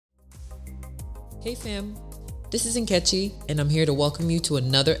Hey fam, this is Nkechi, and I'm here to welcome you to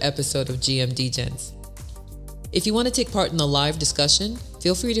another episode of Degens. If you want to take part in the live discussion,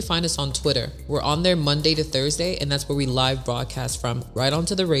 feel free to find us on Twitter. We're on there Monday to Thursday, and that's where we live broadcast from, right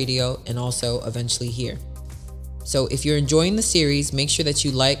onto the radio and also eventually here. So if you're enjoying the series, make sure that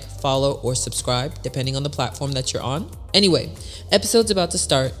you like, follow, or subscribe, depending on the platform that you're on. Anyway, episode's about to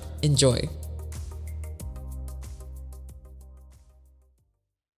start. Enjoy.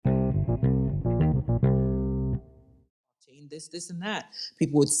 This, and that.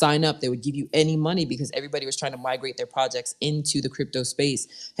 People would sign up. They would give you any money because everybody was trying to migrate their projects into the crypto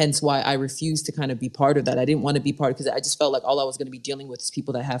space. Hence why I refused to kind of be part of that. I didn't want to be part because I just felt like all I was going to be dealing with is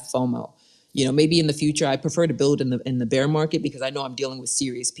people that have FOMO. You know, maybe in the future I prefer to build in the bear market because I know I'm dealing with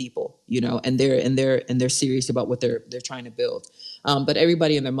serious people, you know, and they're serious about what they're trying to build. But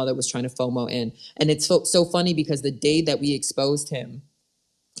everybody and their mother was trying to FOMO in. And it's so funny because the day that we exposed him,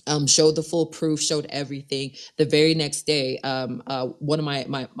 showed the full proof, showed everything. The very next day, one of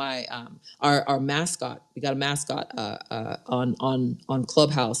our mascot, we got a mascot on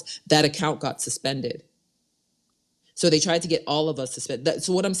Clubhouse. That account got suspended. So they tried to get all of us suspended.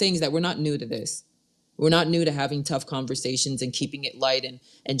 So what I'm saying is that we're not new to this. We're not new to having tough conversations and keeping it light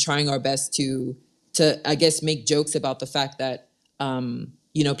and trying our best to I guess make jokes about the fact that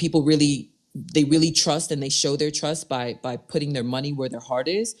people really trust and they show their trust by putting their money where their heart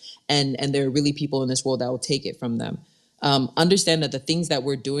is, and there are really people in this world that will take it from them. Understand that the things that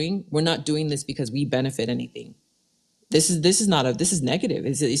we're doing, we're not doing this because we benefit anything. This is negative.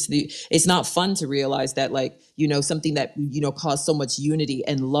 It's not fun to realize that, like, something that caused so much unity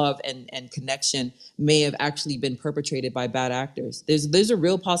and love and connection may have actually been perpetrated by bad actors. There's a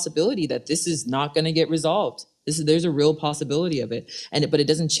real possibility that this is not going to get resolved. There's a real possibility of it, but it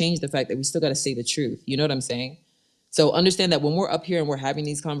doesn't change the fact that we still got to say the truth. You know what I'm saying? So understand that when we're up here and we're having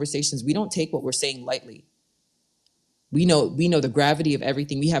these conversations, we don't take what we're saying lightly. We know the gravity of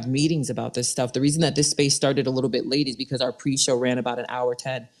everything. We have meetings about this stuff. The reason that this space started a little bit late is because our pre-show ran about an hour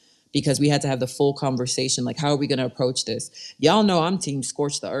 10, because we had to have the full conversation. Like, how are we going to approach this? Y'all know I'm team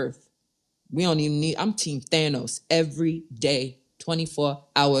scorch the earth. I'm team Thanos every day, 24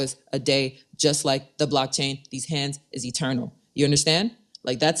 hours a day, just like the blockchain. These hands is eternal. You understand?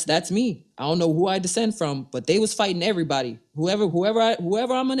 Like, that's me. I don't know who I descend from, but they was fighting everybody. Whoever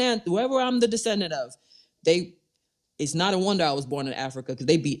I'm the descendant of, it's not a wonder I was born in Africa, because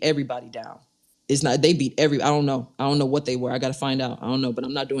they beat everybody down. They beat I don't know what they were. I got to find out. I don't know, but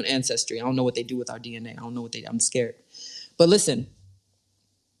I'm not doing ancestry. I don't know what they do with our DNA. I don't know I'm scared. But listen,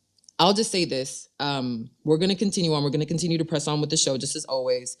 I'll just say this. We're going to continue on. We're going to continue to press on with the show, just as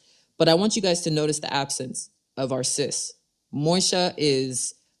always. But I want you guys to notice the absence of our sis. Moisha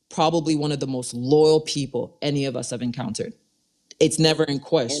is probably one of the most loyal people any of us have encountered. It's never in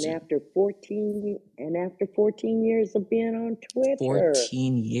question. And after 14 years of being on Twitter.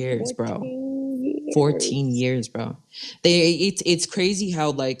 14 years, bro. 14 years, bro. It's crazy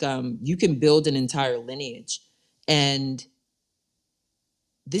how, like, you can build an entire lineage. And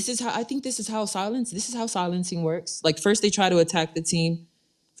this is how silencing works. Like, first they try to attack the team.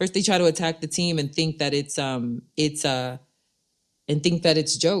 And think that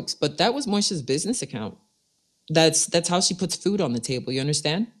it's jokes. But that was Moisha's business account. That's how she puts food on the table. You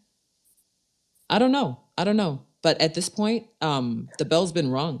understand? I don't know. But at this point, the bell's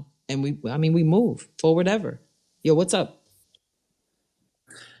been rung, and we move forward ever. Yo, what's up?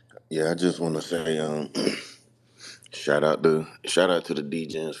 Yeah, I just want to say, shout out to the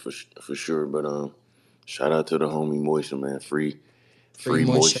Degens for sure, but shout out to the homie Moisha, man. Free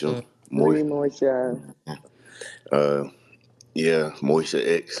Moisha. Yeah,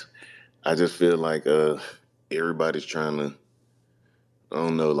 Moisha X. I just feel like everybody's trying to, I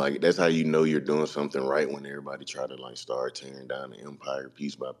don't know, like, that's how you know you're doing something right, when everybody try to, like, start tearing down the empire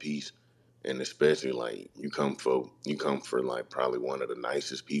piece by piece. And especially, like, you come for like probably one of the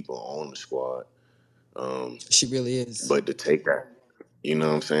nicest people on the squad. She really is. But to take our, you know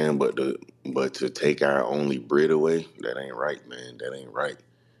what I'm saying? But to take our only bread away, that ain't right, man. That ain't right.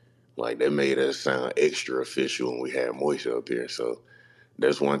 Like, that made us sound extra official when we had Moisha up here. So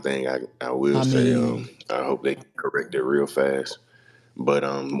that's one thing I will say. I hope they correct it real fast. But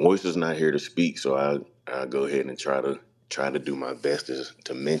Moisha's not here to speak, so I'll go ahead and try to do my best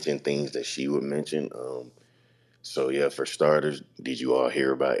to mention things that she would mention. So yeah, for starters, did you all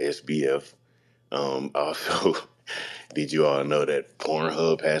hear about SBF? Also, did you all know that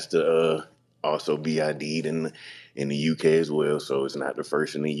Pornhub has to also be ID'd in the UK as well? So it's not the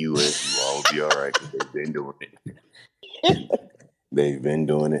first in the US. You all will be all right, because they've been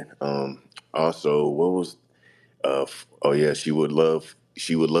doing it. Also, what was? Oh yeah, she would love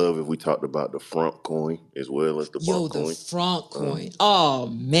she would love if we talked about the front coin as well as the Yo, bump the coin. franc coin. Oh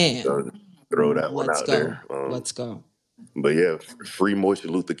man. So throw that one Let's out go. there. Let's go. But yeah, free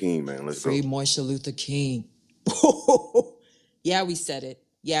Martin Luther King, man. Let's Free go. Martin Luther King. Yeah, we said it.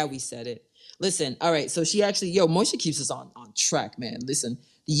 Yeah, we said it. Listen, all right. So she actually, Moisha keeps us on track, man. Listen,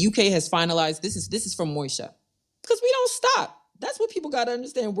 the UK has finalized. This is from Moisha, because we don't stop. That's what people got to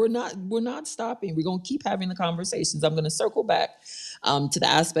understand. We're not stopping. We're gonna keep having the conversations. I'm gonna circle back to the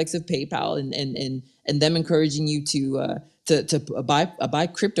aspects of PayPal and them encouraging you to buy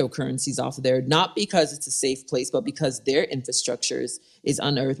cryptocurrencies off of there, not because it's a safe place, but because their infrastructure is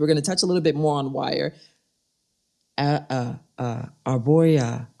unearthed. We're gonna touch a little bit more on Wire. Our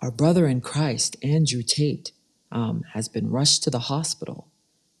brother in Christ, Andrew Tate, has been rushed to the hospital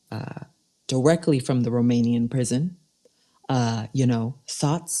directly from the Romanian prison.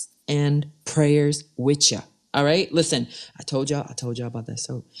 Thoughts and prayers with ya. All right, listen. I told y'all about that.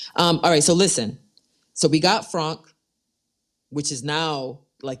 So, all right. So listen. So we got Frank, which is now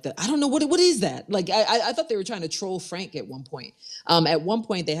like I don't know what is that. Like I thought they were trying to troll Frank at one point. At one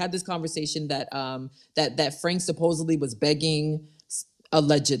point they had this conversation that that Frank supposedly was begging,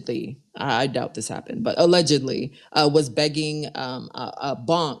 allegedly. I doubt this happened, but allegedly was begging a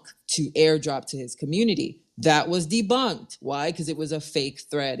bank to airdrop to his community. That was debunked. Why? Because it was a fake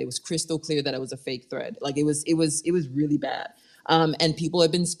thread. It was crystal clear that it was a fake thread. Like it was really bad. And people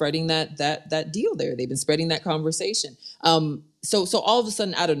have been spreading that deal there. They've been spreading that conversation. So all of a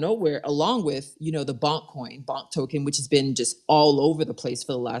sudden, out of nowhere, along with the bonk token, which has been just all over the place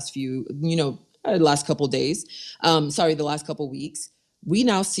for the last last couple of days. The last couple of weeks, we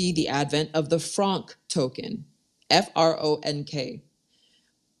now see the advent of the Franc token, FRONK.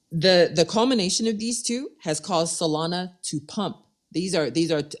 The culmination of these two has caused Solana to pump. These are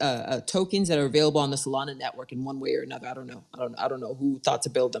tokens that are available on the Solana network in one way or another. I don't know who thought to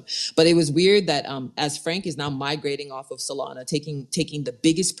build them, but it was weird that as Frank is now migrating off of Solana, taking the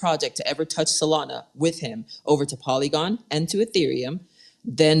biggest project to ever touch Solana with him over to Polygon and to Ethereum,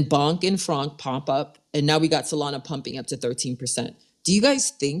 then Bonk and Frank pump up, and now we got Solana pumping up to 13%. Do you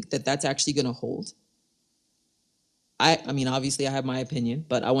guys think that that's actually going to hold? I mean, obviously, I have my opinion,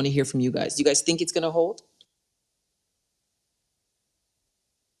 but I want to hear from you guys. Do you guys think it's going to hold?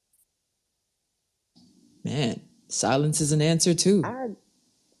 Man, silence is an answer too. I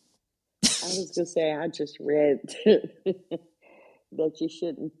was gonna say I just read that you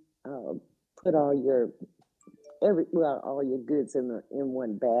shouldn't put all your goods in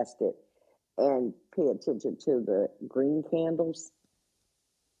one basket and pay attention to the green candles.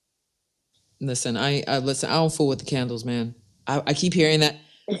 Listen, I don't fool with the candles, man. I keep hearing that.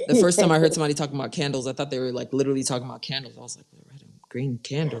 The first time I heard somebody talking about candles, I thought they were like literally talking about candles. I was like, red and green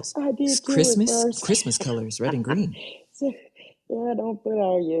candles. I did It's too at Christmas. first. Christmas colors, red and green. So, yeah, don't put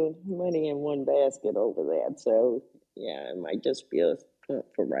all your money in one basket over that. So yeah, it might just be a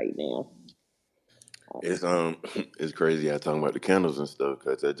for right now. It's it's crazy how talking about the candles and stuff,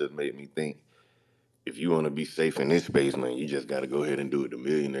 because that just made me think, if you want to be safe in this space, man, you just got to go ahead and do what the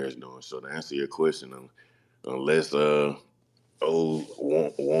millionaires doing. So to answer your question, unless old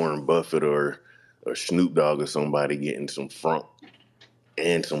Warren Buffett or Snoop Dogg or somebody getting some front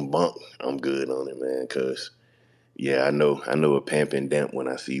and some bump, I'm good on it, man. Cause yeah, I know a pamp and damp when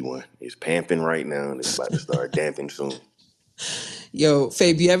I see one. It's pamping right now and it's about to start damping soon. Yo,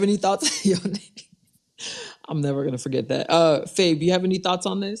 Fabe, you have any thoughts? Yo, I'm never gonna forget that. Fabe, you have any thoughts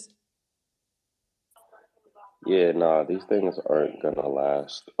on this? Yeah, nah, these things aren't gonna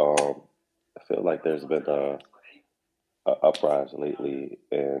last. I feel like there's been a uprise lately,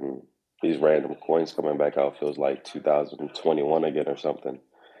 and these random coins coming back out feels like 2021 again or something.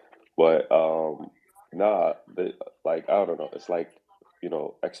 But nah, like I don't know. It's like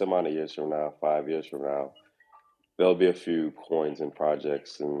X amount of years from now, 5 years from now, there'll be a few coins and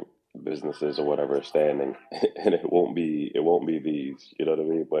projects and businesses or whatever standing, and it won't be these. You know what I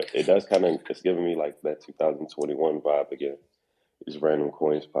mean? But it does it's giving me like that 2021 vibe again. These random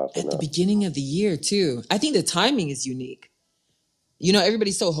coins popping At the up. beginning of the year, too. I think the timing is unique.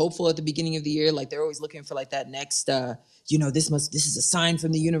 Everybody's so hopeful at the beginning of the year. Like they're always looking for like that next, this is a sign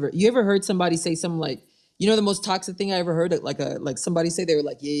from the universe. You ever heard somebody say something like, the most toxic thing I ever heard, like somebody say, they were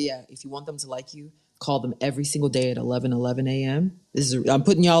like, yeah. If you want them to like you, call them every single day at 11 a.m. I'm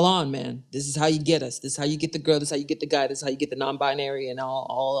putting y'all on, man. This is how you get us. This is how you get the girl. This is how you get the guy. This is how you get the non-binary and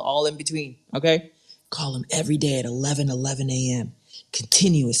all in between. Okay. Call them every day at 11 a.m.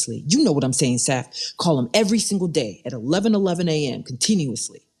 continuously. You know what I'm saying, Saf. Call them every single day at 11 a.m.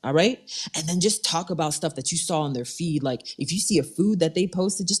 continuously. All right. And then just talk about stuff that you saw on their feed. Like if you see a food that they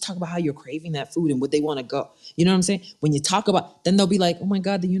posted, just talk about how you're craving that food and what they want to go. You know what I'm saying? When you talk about, then they'll be like, oh my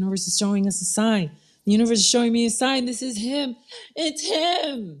God, the universe is showing us a sign. The universe is showing me a sign. This is him. It's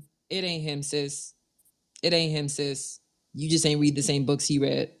him. It ain't him, sis. It ain't him, sis. You just ain't read the same books he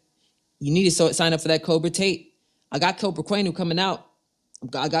read. You need to sign up for that Cobra Tate. I got Cobra Quenu coming out.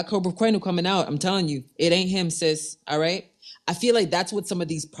 I got Cobra Quenu coming out. I'm telling you, it ain't him, sis. All right. I feel like that's what some of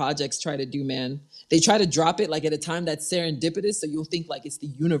these projects try to do, man. They try to drop it like at a time that's serendipitous, so you'll think like it's the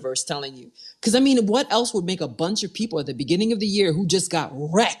universe telling you. Because I mean, what else would make a bunch of people at the beginning of the year who just got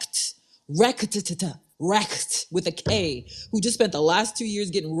wrecked with a K, who just spent the last 2 years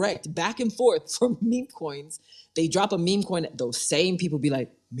getting wrecked back and forth from meme coins? They drop a meme coin, those same people be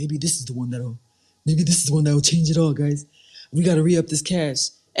like, maybe this is the one that'll change it all, guys. We got to re-up this cash.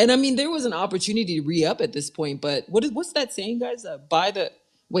 And I mean, there was an opportunity to re-up at this point, but what's that saying, guys? Buy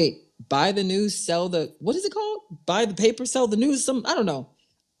the news, sell the, what is it called? Buy the paper, sell the news. I don't know.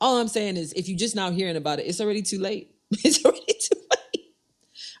 All I'm saying is, if you're just now hearing about it, it's already too late. It's already too late.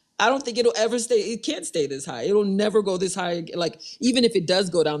 I don't think it'll ever stay. It can't stay this high. It'll never go this high. Like, even if it does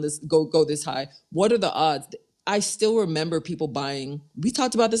go down go this high, what are the odds? I still remember people buying. We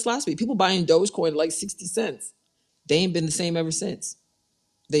talked about this last week. People buying Dogecoin at like 60 cents. They ain't been the same ever since.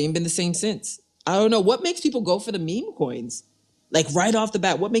 They ain't been the same since. I don't know what makes people go for the meme coins. Like right off the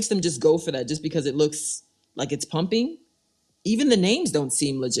bat, what makes them just go for that? Just because it looks like it's pumping? Even the names don't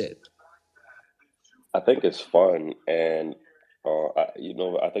seem legit. I think it's fun, and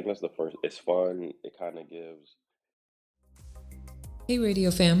I think that's the first. It's fun. It kind of gives. Hey,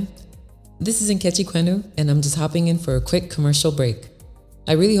 Radio Fam. This is Nkechi Kwenu, and I'm just hopping in for a quick commercial break.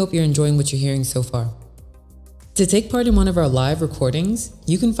 I really hope you're enjoying what you're hearing so far. To take part in one of our live recordings,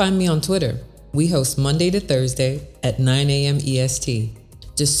 you can find me on Twitter. We host Monday to Thursday at 9 a.m. EST.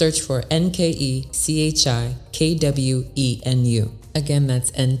 Just search for NKECHIKWENU. Again,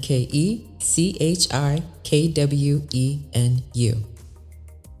 that's NKECHIKWENU.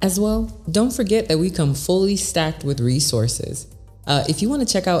 As well, don't forget that we come fully stacked with resources. If you want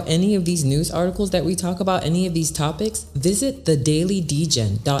to check out any of these news articles that we talk about, any of these topics, visit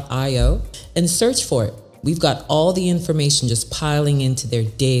thedailydegen.io and search for it. We've got all the information just piling into there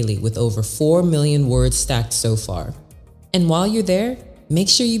daily with over 4 million words stacked so far. And while you're there, make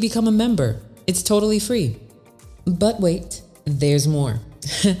sure you become a member. It's totally free. But wait, there's more.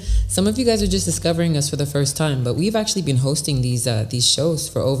 Some of you guys are just discovering us for the first time, but we've actually been hosting these shows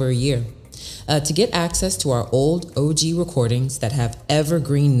for over a year. To get access to our old OG recordings that have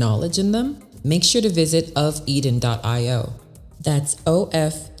evergreen knowledge in them, make sure to visit ofeden.io. That's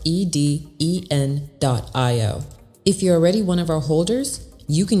OFEDEN.io. If you're already one of our holders,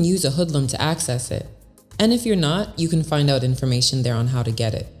 you can use a hoodlum to access it. And if you're not, you can find out information there on how to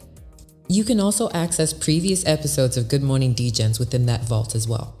get it. You can also access previous episodes of Good Morning Degens within that vault as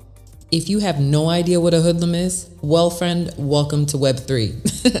well. If you have no idea what a hoodlum is, well, friend, welcome to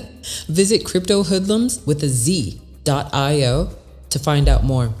Web3. Visit cryptohoodlums with a Z.io to find out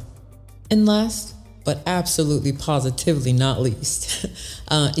more. And last, but absolutely positively not least,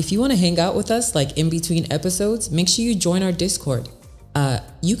 if you want to hang out with us like in between episodes, make sure you join our Discord.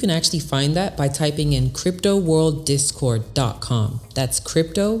 You can actually find that by typing in cryptoworlddiscord.com. That's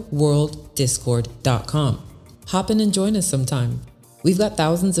cryptoworlddiscord.com. Hop in and join us sometime. We've got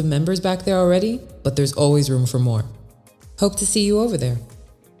thousands of members back there already, but there's always room for more. Hope to see you over there.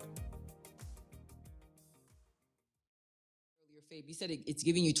 You said it's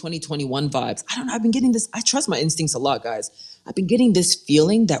giving you 2021 vibes. I don't know. I've been getting this. I trust my instincts a lot, guys. I've been getting this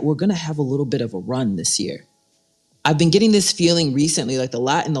feeling that we're going to have a little bit of a run this year. I've been getting this feeling recently, like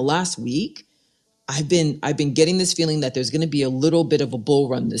in the last week. I've been getting this feeling that there's going to be a little bit of a bull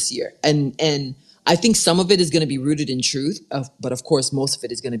run this year. And I think some of it is going to be rooted in truth, but of course, most of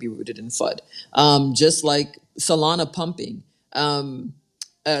it is going to be rooted in FUD. Just like Solana pumping.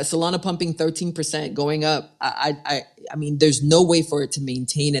 Solana pumping 13% going up. I mean, there's no way for it to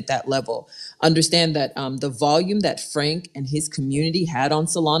maintain at that level. Understand that the volume that Frank and his community had on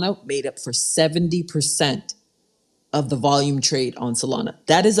Solana made up for 70% of the volume trade on Solana.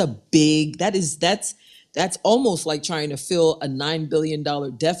 That is that's almost like trying to fill a $9 billion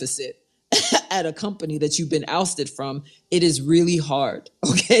deficit at a company that you've been ousted from. It is really hard.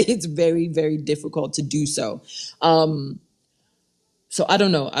 Okay. It's very, very difficult to do so. So I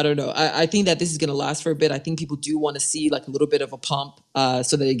don't know. I think that this is going to last for a bit. I think people do want to see like a little bit of a pump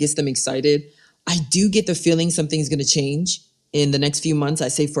so that it gets them excited. I do get the feeling something's going to change in the next few months. I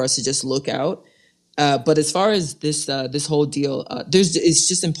say for us to just look out. But as far as this whole deal, it's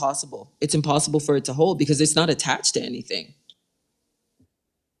just impossible. It's impossible for it to hold because it's not attached to anything.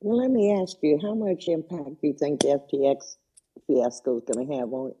 Well, let me ask you, how much impact do you think the FTX fiasco is going to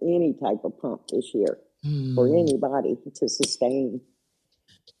have on any type of pump this year for anybody to sustain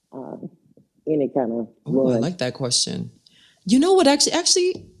uh, any kind of Oh, I run? like that question. You know what?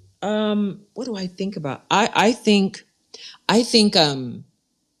 Actually, what do I think about? I think, I think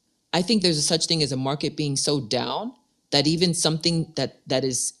there's a such thing as a market being so down that even something that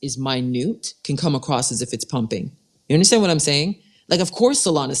is minute can come across as if it's pumping. You understand what I'm saying? Like, of course,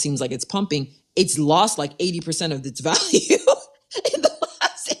 Solana seems like it's pumping. It's lost like 80% of its value in the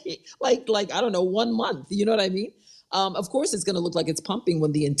last like I don't know 1 month. You know what I mean? Of course, it's going to look like it's pumping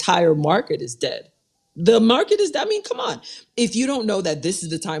when the entire market is dead. The market is, I mean, come on. If you don't know that this is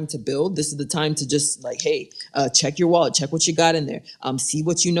the time to build, this is the time to just like, hey, check your wallet, check what you got in there, see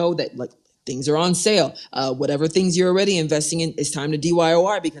what you know that like things are on sale. Whatever things you're already investing in, it's time to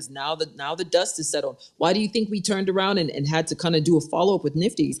DYOR because now the dust is settled. Why do you think we turned around and had to kind of do a follow up with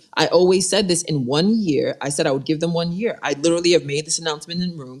Nifties? I always said this in 1 year. I said I would give them 1 year. I literally have made this announcement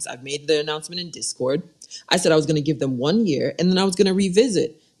in rooms. I've made the announcement in Discord. I said I was going to give them 1 year and then I was going to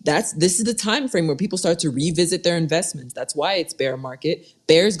revisit. This is the time frame where people start to revisit their investments. That's why it's bear market.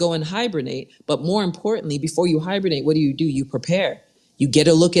 Bears go and hibernate, but more importantly, before you hibernate, what do? You prepare. You get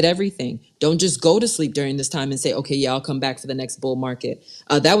a look at everything. Don't just go to sleep during this time and say, okay, yeah, I'll come back for the next bull market.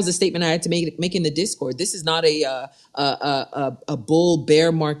 That was a statement I had to make in the Discord. This is not a bull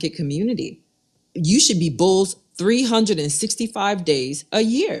bear market community. You should be bulls 365 days a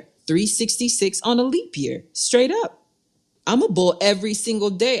year, 366 on a leap year, straight up. I'm a bull every single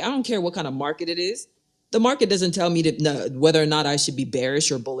day. I don't care what kind of market it is. The market doesn't tell me whether or not I should be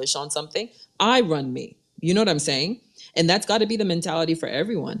bearish or bullish on something. I run me. You know what I'm saying? And that's got to be the mentality for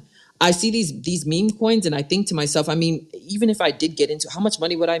everyone. I see these meme coins and I think to myself, I mean, even if I did get into, how much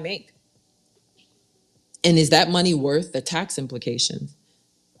money would I make? And is that money worth the tax implications?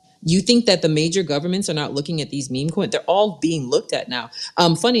 You think that the major governments are not looking at these meme coins? They're all being looked at now.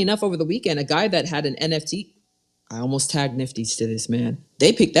 Funny enough, over the weekend, a guy that had an NFT, I almost tagged Nifties to this, man.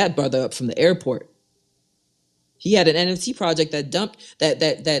 They picked that brother up from the airport. He had an NFT project that dumped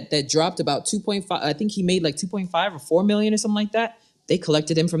that dropped about 2.5. I think he made like 2.5 or 4 million or something like that. They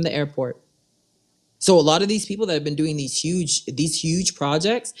collected him from the airport. So a lot of these people that have been doing these huge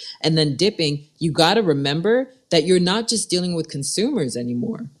projects and then dipping, you got to remember that you're not just dealing with consumers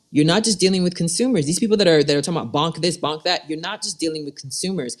anymore. You're not just dealing with consumers. These people that are talking about bonk this, bonk that, you're not just dealing with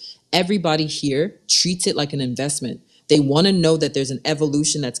consumers. Everybody here treats it like an investment. They want to know that there's an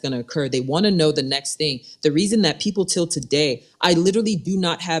evolution that's going to occur. They want to know the next thing. The reason that people till today, I literally do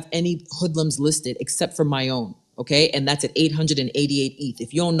not have any hoodlums listed except for my own. Okay. And that's at 888 ETH.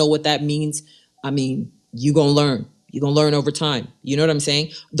 If you don't know what that means, I mean, you're going to learn. You're going to learn over time. You know what I'm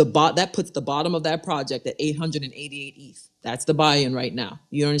saying? That puts the bottom of that project at 888 ETH. That's the buy-in right now.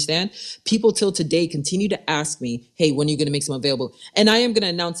 You understand? People till today continue to ask me, hey, when are you going to make some available? And I am going to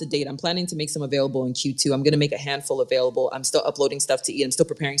announce a date. I'm planning to make some available in Q2. I'm going to make a handful available. I'm still uploading stuff to eat. I'm still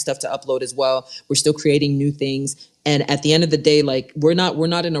preparing stuff to upload as well. We're still creating new things. And at the end of the day, like we're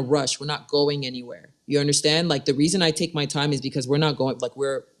not in a rush. We're not going anywhere. You understand? Like the reason I take my time is because we're not going, like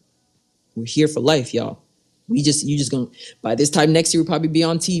we're here for life, y'all. You just gonna, by this time next year, we'll probably be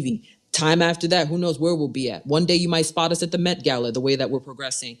on TV. Time after that, who knows where we'll be at. One day you might spot us at the Met Gala, the way that we're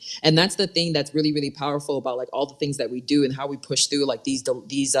progressing. And that's the thing that's really, really powerful about like all the things that we do and how we push through like these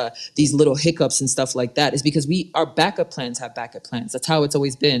little hiccups and stuff like that is because our backup plans have backup plans. That's how it's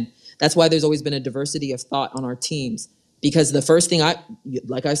always been. That's why there's always been a diversity of thought on our teams. Because the first thing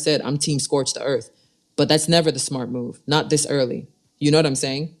like I said, I'm team scorch the earth, but that's never the smart move, not this early. You know what I'm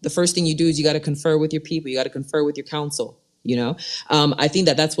saying? The first thing you do is you got to confer with your people. You got to confer with your council. You know, I think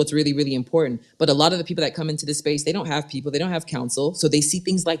that's what's really, really important. But a lot of the people that come into this space, they don't have people, they don't have counsel. So they see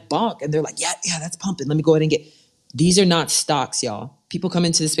things like bonk and they're like, yeah, that's pumping. Let me go ahead and get. These are not stocks, y'all. People come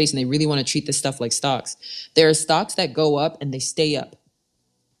into this space and they really want to treat this stuff like stocks. There are stocks that go up and they stay up.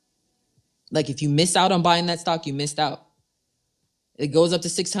 Like if you miss out on buying that stock, you missed out. It goes up to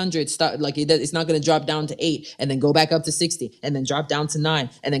 600, it's not going to drop down to 8 and then go back up to 60 and then drop down to 9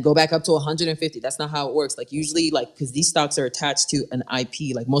 and then go back up to 150. That's not how it works. Like usually, like, because these stocks are attached to an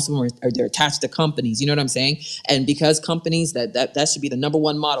IP, like most of them they're attached to companies. You know what I'm saying? And because companies that should be the number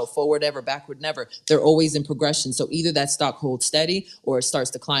one motto, forward ever, backward never. They're always in progression. So either that stock holds steady or it starts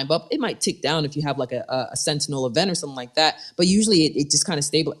to climb up. It might tick down if you have like a sentinel event or something like that. But usually it just kind of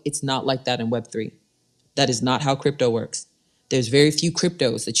stable. It's not like that in Web3. That is not how crypto works. There's very few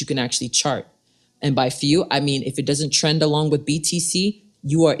cryptos that you can actually chart. And by few, I mean, if it doesn't trend along with BTC,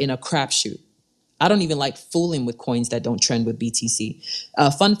 you are in a crapshoot. I don't even like fooling with coins that don't trend with BTC.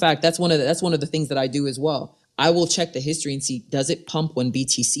 Fun fact, that's one of the things that I do as well. I will check the history and see, does it pump when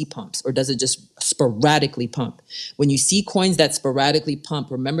BTC pumps or does it just sporadically pump? When you see coins that sporadically pump,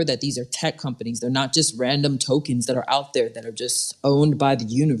 remember that these are tech companies. They're not just random tokens that are out there that are just owned by the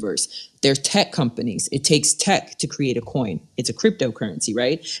universe. They're tech companies. It takes tech to create a coin. It's a cryptocurrency,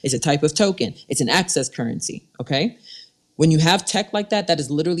 right? It's a type of token. It's an access currency, okay? When you have tech like that, that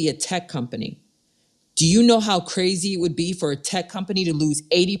is literally a tech company. Do you know how crazy it would be for a tech company to lose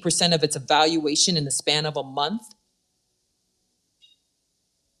 80% of its valuation in the span of a month?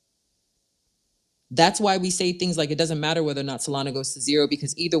 That's why we say things like it doesn't matter whether or not Solana goes to zero,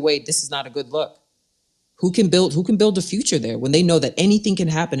 because either way, this is not a good look. Who can build a future there when they know that anything can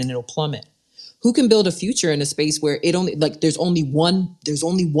happen and it'll plummet? Who can build a future in a space where it only there's only one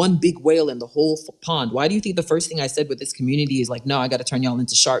big whale in the whole pond? Why do you think the first thing I said with this community is like, no, I got to turn y'all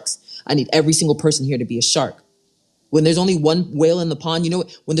into sharks. I need every single person here to be a shark. When there's only one whale in the pond,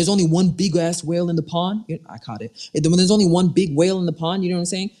 when there's only one big ass whale in the pond, I caught it. When there's only one big whale in the pond, you know what I'm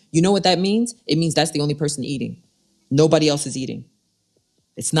saying? You know what that means? It means that's the only person eating. Nobody else is eating.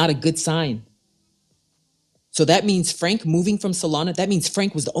 It's not a good sign. So that means Frank moving from Solana, that means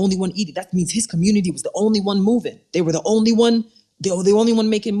Frank was the only one eating. That means his community was the only one moving. They were the only one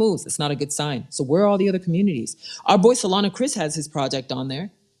making moves. That's not a good sign. So where are all the other communities? Our boy Solana Chris has his project on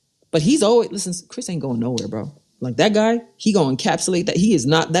there, but Chris ain't going nowhere, bro. Like that guy, he gonna encapsulate that.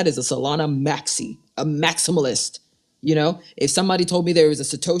 That is a Solana maxi, a maximalist. If somebody told me there was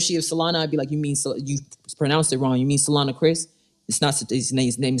a Satoshi of Solana, I'd be like, you pronounced it wrong. You mean Solana Chris? It's not, his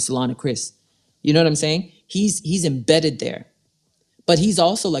name is Solana Chris. You know what I'm saying? He's embedded there. But he's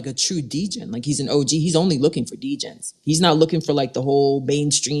also like a true degen. Like he's an OG. He's only looking for degens. He's not looking for like the whole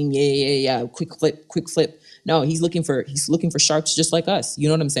mainstream, quick flip. No, he's looking for sharks just like us. You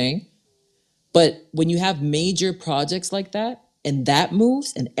know what I'm saying? But when you have major projects like that and that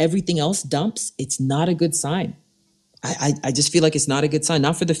moves and everything else dumps, it's not a good sign. I just feel like it's not a good sign,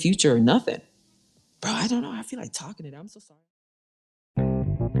 not for the future or nothing. Bro, I don't know. I feel like talking it. I'm so sorry.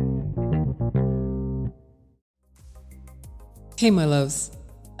 Hey, my loves.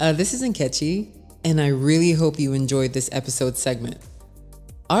 This is Nkechi, and I really hope you enjoyed this episode segment.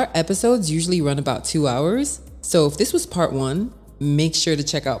 Our episodes usually run about 2 hours, so if this was part 1, make sure to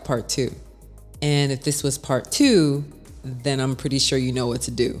check out part 2. And if this was part 2, then I'm pretty sure you know what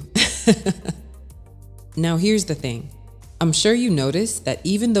to do. Now, here's the thing. I'm sure you noticed that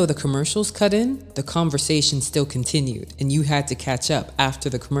even though the commercials cut in, the conversation still continued, and you had to catch up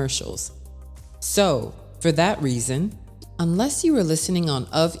after the commercials. So, for that reason, unless you were listening on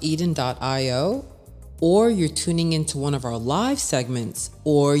ofeden.io, or you're tuning into one of our live segments,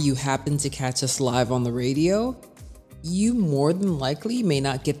 or you happen to catch us live on the radio, you more than likely may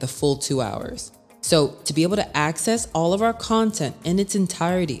not get the full 2 hours. So to be able to access all of our content in its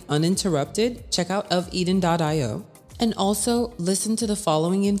entirety uninterrupted, check out ofeden.io, and also listen to the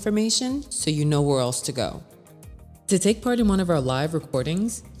following information so you know where else to go. To take part in one of our live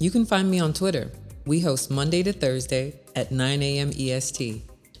recordings, you can find me on Twitter. We host Monday to Thursday at 9 a.m. EST.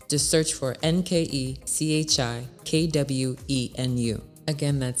 Just search for NKECHIKWENU.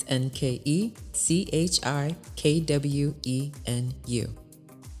 Again, that's NKECHIKWENU.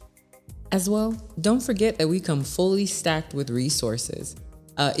 As well, don't forget that we come fully stacked with resources.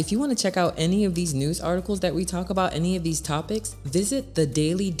 If you want to check out any of these news articles that we talk about, any of these topics, visit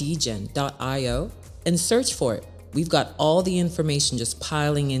thedailydegen.io and search for it. We've got all the information just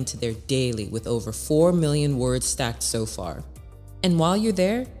piling into there daily with over 4 million words stacked so far. And while you're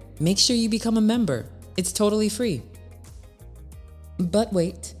there, make sure you become a member. It's totally free. But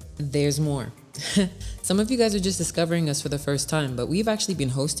wait, there's more. Some of you guys are just discovering us for the first time, but we've actually been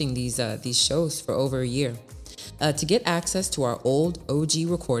hosting these shows for over a year. To get access to our old OG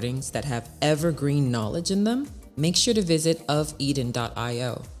recordings that have evergreen knowledge in them, make sure to visit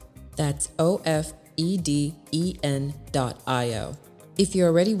ofeden.io. That's ofeden.io. If you're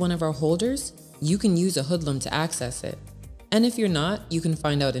already one of our holders, you can use a hoodlum to access it. And if you're not, you can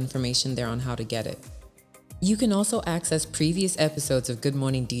find out information there on how to get it. You can also access previous episodes of Good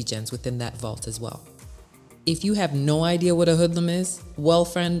Morning Degens within that vault as well. If you have no idea what a hoodlum is, well,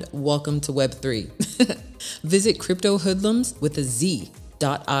 friend, welcome to Web3. Visit cryptohoodlums with a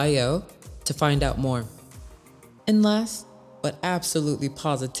Z.io to find out more. And last, but absolutely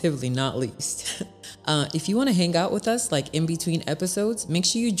positively not least, if you want to hang out with us like in between episodes, make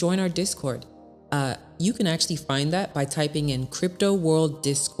sure you join our Discord. You can actually find that by typing in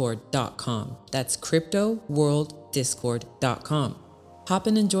cryptoworlddiscord.com. That's cryptoworlddiscord.com. Hop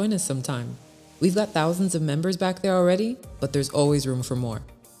in and join us sometime. We've got thousands of members back there already, but there's always room for more.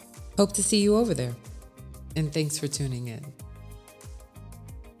 Hope to see you over there. And thanks for tuning in.